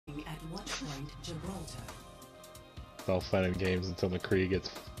It's all fun and games until McCree gets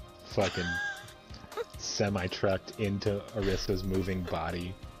fucking semi-trucked into Orissa's moving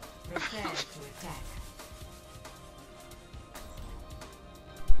body. Prepare to attack.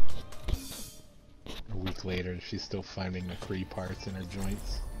 A week later, she's still finding McCree parts in her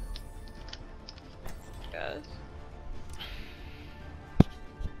joints. Gosh.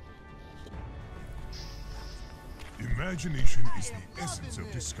 Imagination is the essence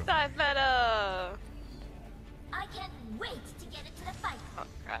of discovery. Dive meta! I can't wait to get into the fight. Oh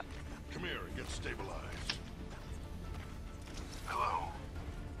crap. Come here and get stabilized. Hello.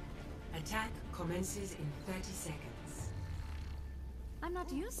 Attack commences in 30 seconds. I'm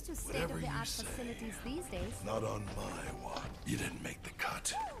not used to state-of-the-art facilities these days. Not on my watch. You didn't make the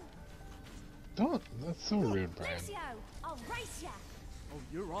cut. Don't. That's so rude, Brian. Lucio, I'll race ya. Oh,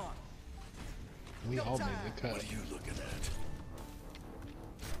 you're on. We all made the cut. What are you looking at?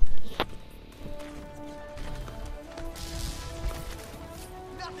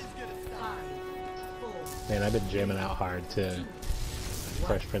 Nothing's gonna stop. Man, I've been jamming out hard to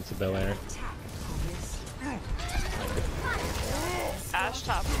Fresh Prince of Bel-Air. Ash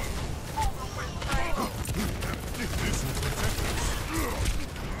top.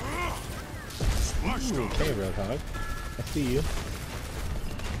 Ooh, okay, Roadhog. I see you.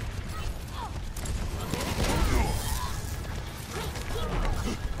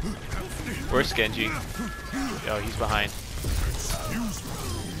 Where's Genji? Oh, he's behind.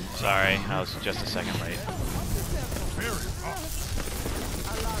 Sorry, I was just a second late.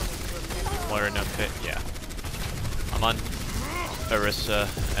 Moira no fit, yeah. I'm on Orisa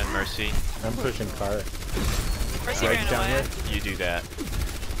and Mercy. I'm pushing cart. Mercy Right ran down away. here. You do that.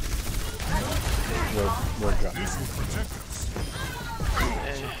 We're dropping.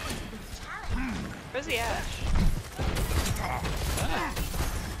 Where's the Ash?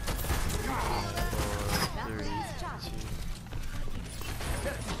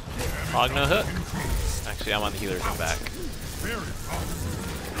 Ogna hook. Actually, I'm on the healer. Come back.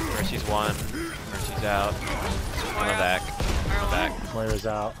 Mercy's one. Mercy's out. I'm back. I'm back. Moira's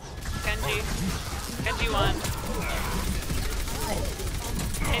out. Genji. Genji won.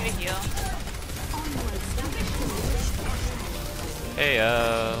 Maybe heal. Hey,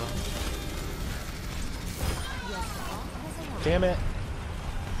 Damn it.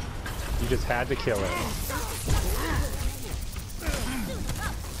 You just had to kill it.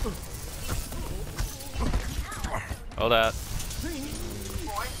 hold up.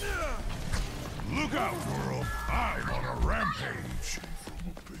 Look out, world! I'm on a rampage.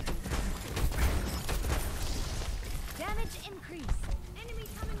 Damage increase. Enemy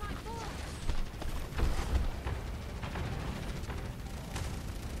coming on board.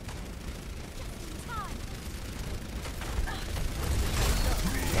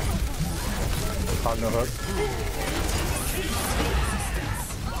 Hog no hook.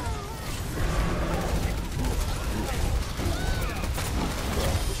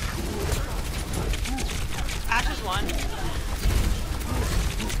 Ash is one.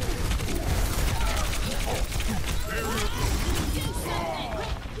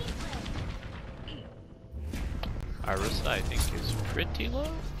 Orisa, I think, is pretty low.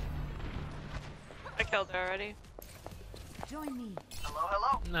 I killed her already. Join me.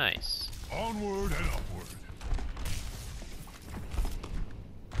 Nice. Onward and upward.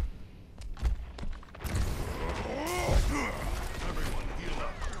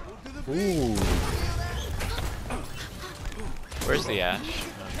 Ooh. Where's the Ash?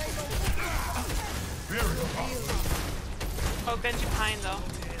 Oh, Genji behind though.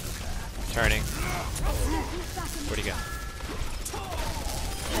 Turning. Where'd he go?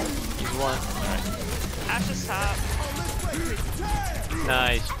 He's one. Alright. Ash is top.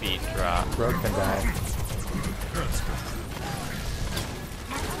 Nice beat drop. Rogue can die.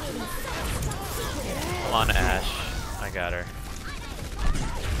 Come on, Ash. I got her.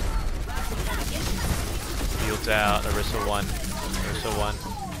 Fields out. Orisa one. Orisa one.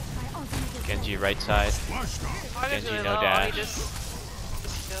 Genji right side. Genji Genji really no low. dash. He just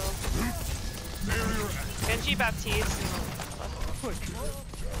killed. Genji Baptiste.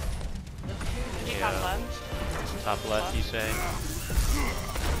 Genji top Yeah. left. Top left, you say?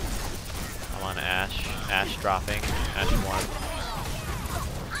 I'm on Ash. Ash dropping. Ash one.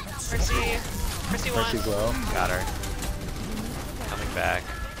 Mercy. Mercy one. Mercy's low. Got her. Coming back.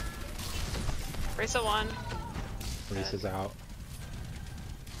 Risa one. Reese's out.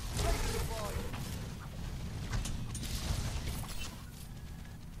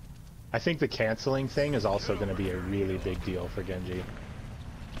 I think the canceling thing is also going to be a really big deal for Genji.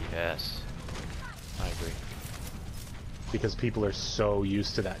 Yes. I agree. because people are so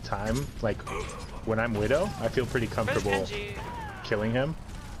used to that time. Like, when I'm Widow, I feel pretty Where's comfortable Genji? killing him.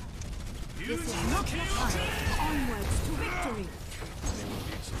 This is not the fight. Onwards to victory.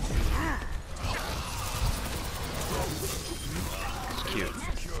 It's cute.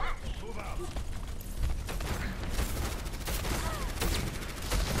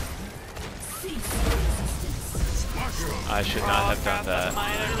 I should not have done that. Might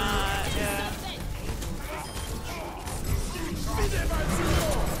have not, yeah.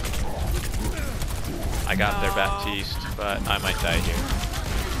 I got their Baptiste, but I might die here.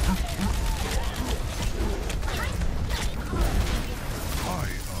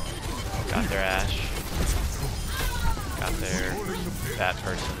 Got their Ashe. Got their that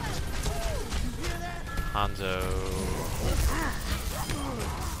person. Hanzo.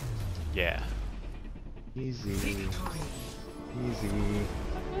 Yeah. Easy. Easy.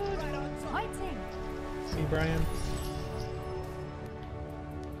 Fighting. See, Brian?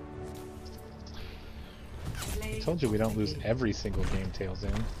 I told you we don't lose every single game Tails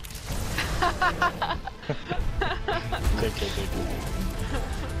in. JK.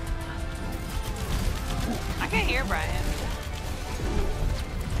 I can't hear Brian.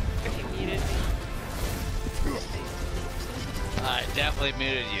 If you muted me. I definitely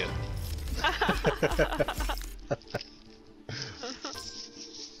muted you.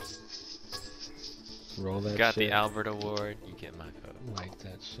 Roll that Got shit. the Albert Award. You get my vote. Like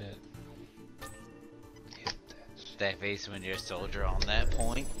that shit. Hit that shit. That face when you're a soldier on that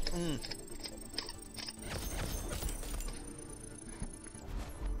point.